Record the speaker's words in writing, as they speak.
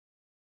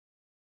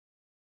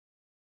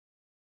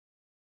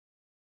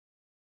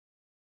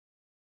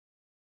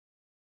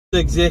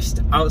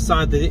exist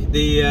outside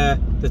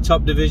the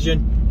top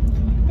division.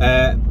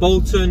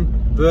 Bolton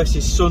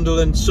versus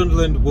Sunderland.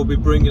 Sunderland will be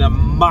bringing a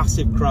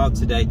massive crowd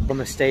today from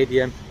the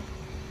stadium.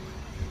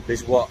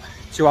 There's what,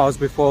 2 hours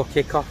before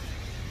kickoff.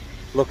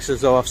 Looks as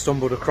though I've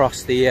stumbled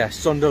across the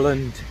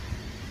Sunderland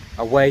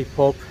away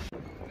pub.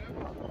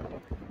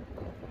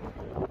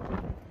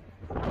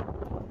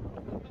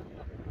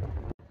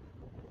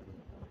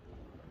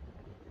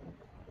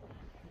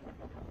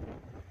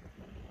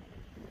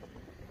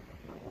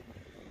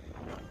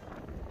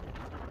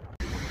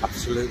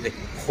 Absolutely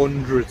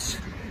hundreds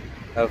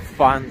of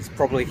fans,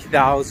 probably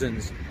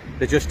thousands.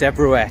 They're just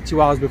everywhere.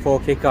 2 hours before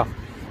kickoff.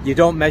 You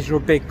don't measure a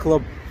big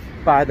club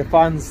by the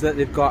fans that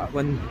they've got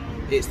when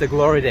it's the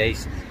glory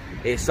days.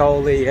 It's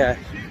all the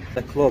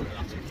club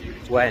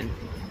when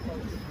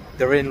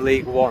they're in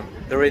League One,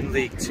 they're in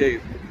League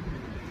Two,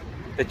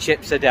 the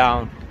chips are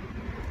down.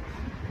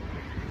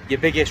 Your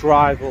biggest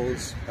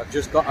rivals have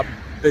just got a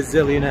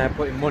bazillionaire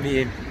putting money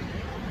in.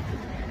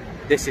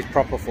 This is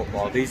proper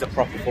football. These are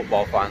proper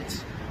football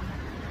fans.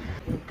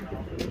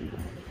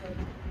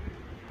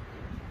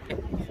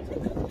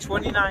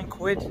 29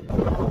 quid.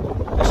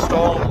 The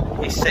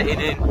storm is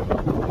setting in,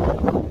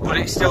 but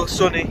it's still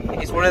sunny.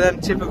 It's one of them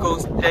typical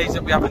days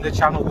that we have in the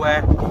channel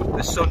where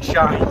the sun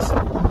shines,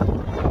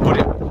 but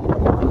it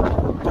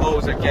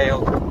blows a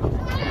gale.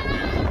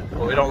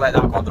 But we don't let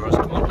that bother us.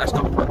 Come on, let's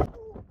go.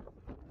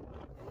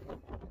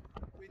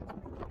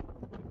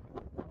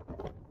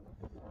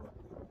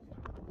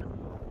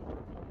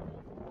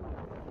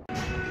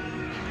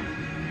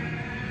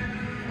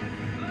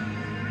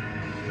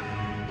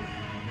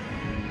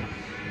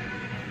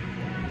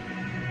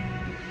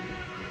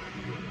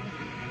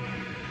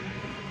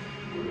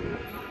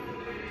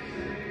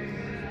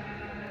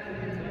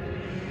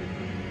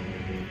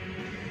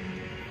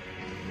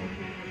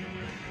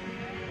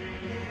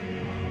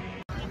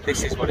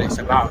 This is what it's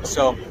about.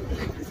 So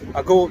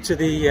I go up to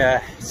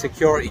the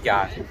security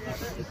guard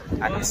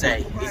and I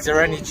say, is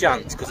there any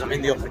chance, because I'm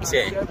in the upper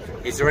tier,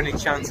 is there any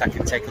chance I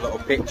can take a little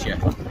picture?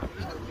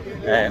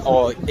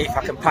 Or if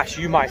I can pass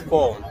you my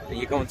phone and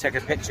you go and take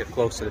a picture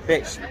close to the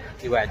pitch?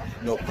 He went,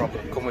 no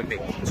problem, come with me.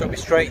 Took me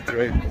straight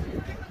through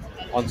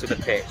onto the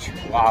pitch.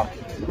 Wow.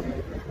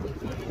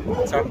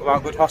 Talk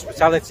about good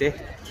hospitality.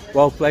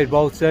 Well played,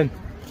 Bolton.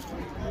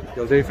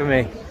 You'll do for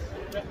me.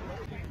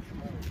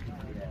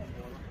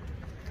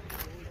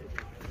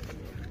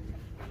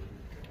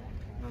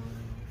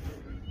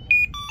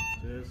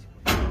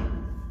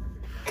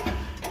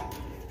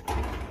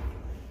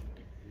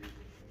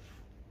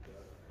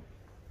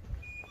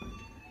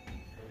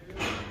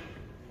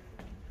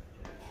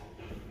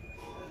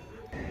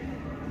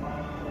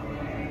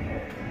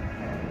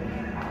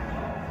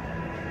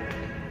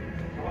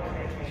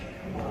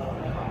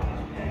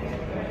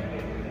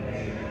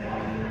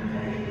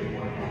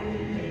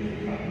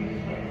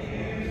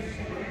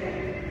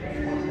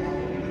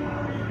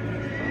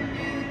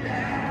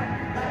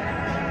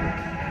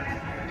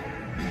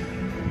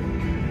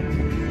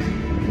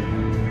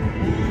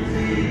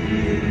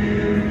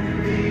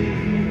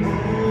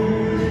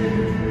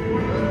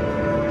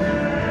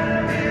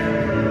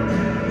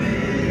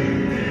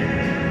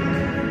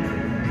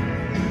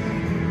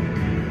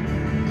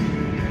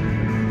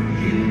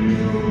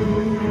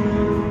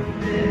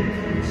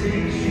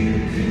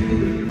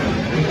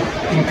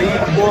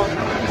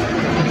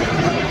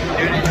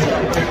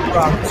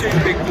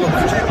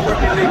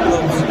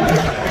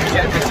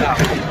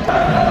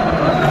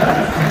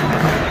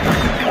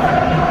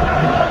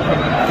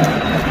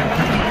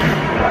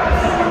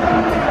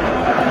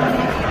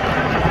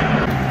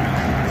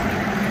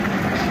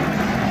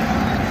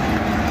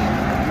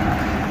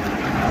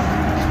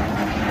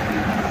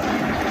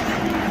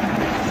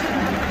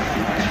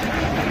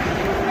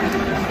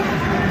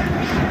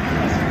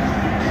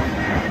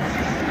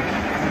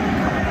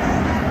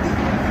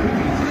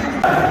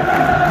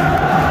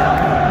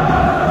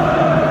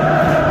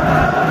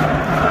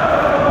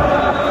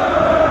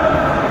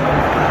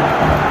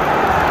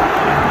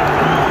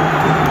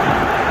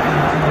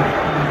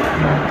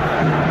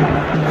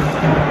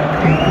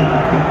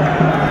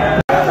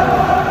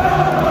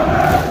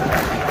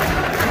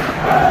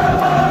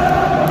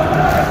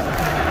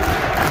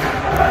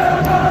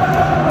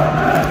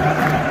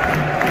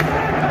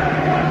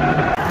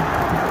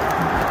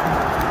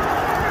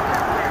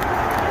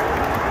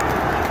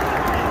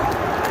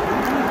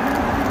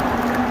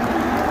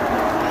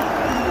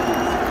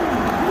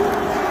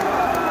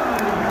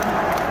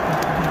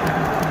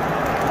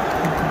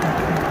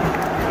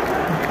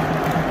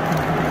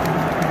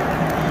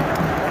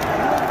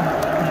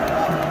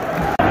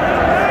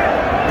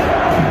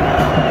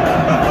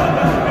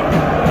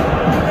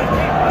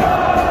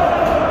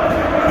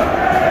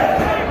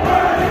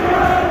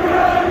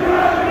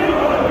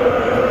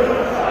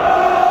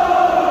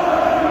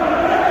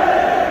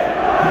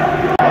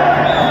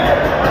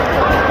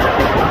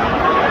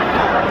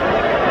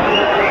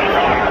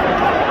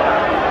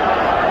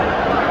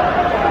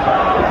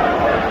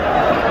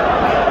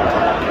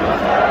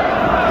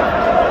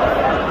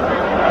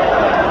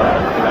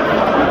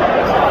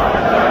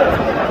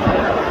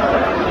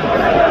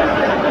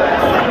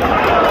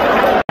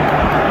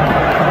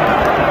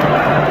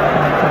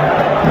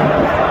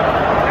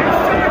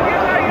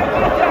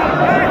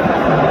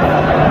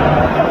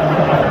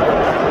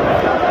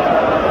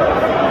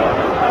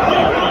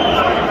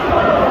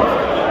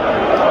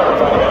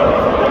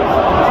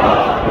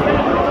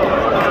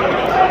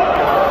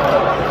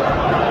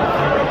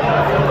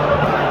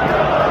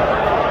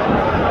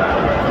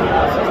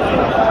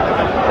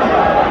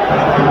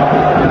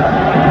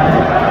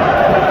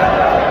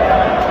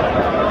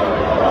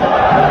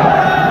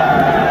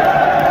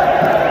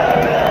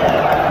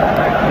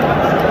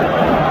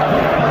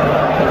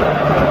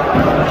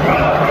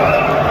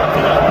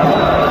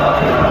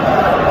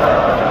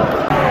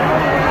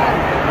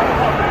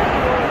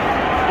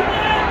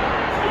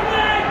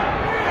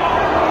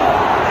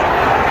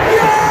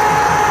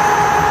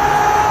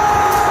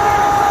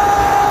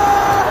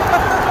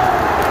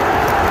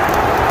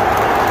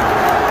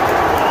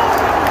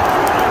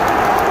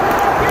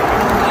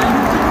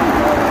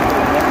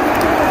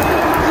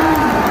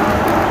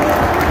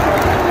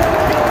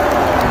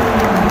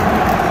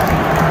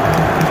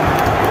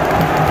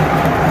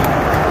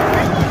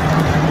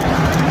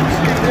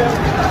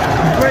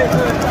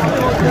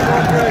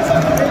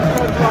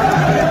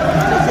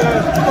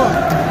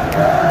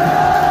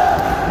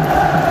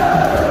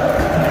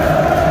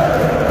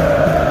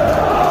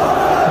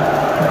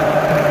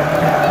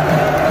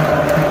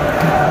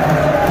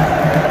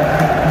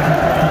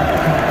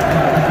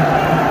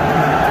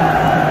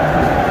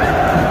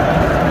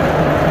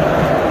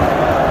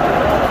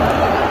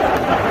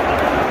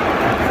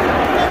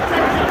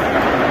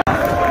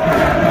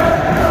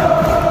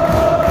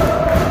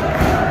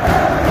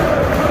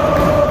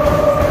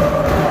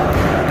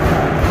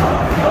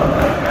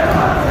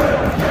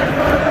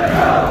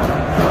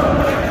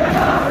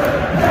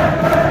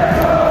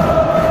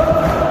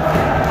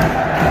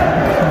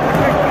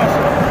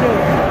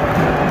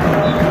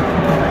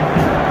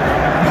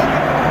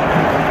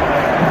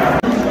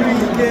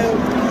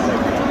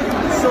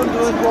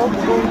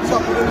 Bolton going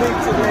top of the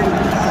league today.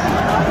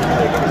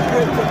 They get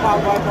ripped apart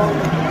by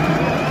Bolton.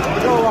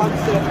 No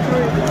answer,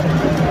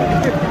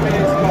 50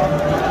 minutes gone.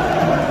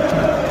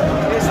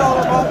 It's all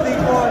about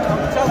League One,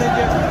 I'm telling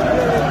you, I'm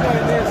really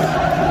enjoying this.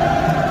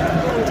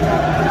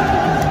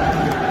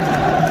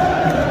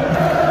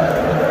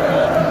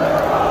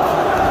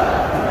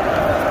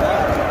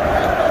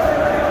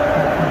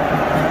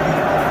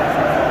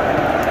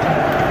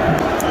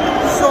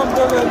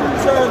 Sunderland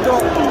turned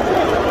up.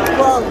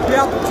 Well, they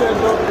haven't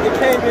turned up. They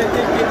came in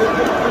thinking that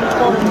they could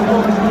come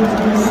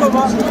some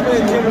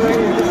atmosphere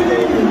generated in the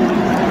stadium.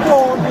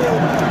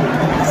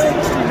 4-0,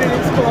 60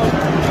 minutes gone.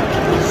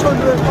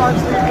 Sunderland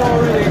fans lead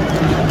already.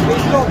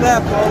 It's not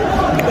their fault.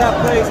 Their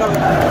players haven't.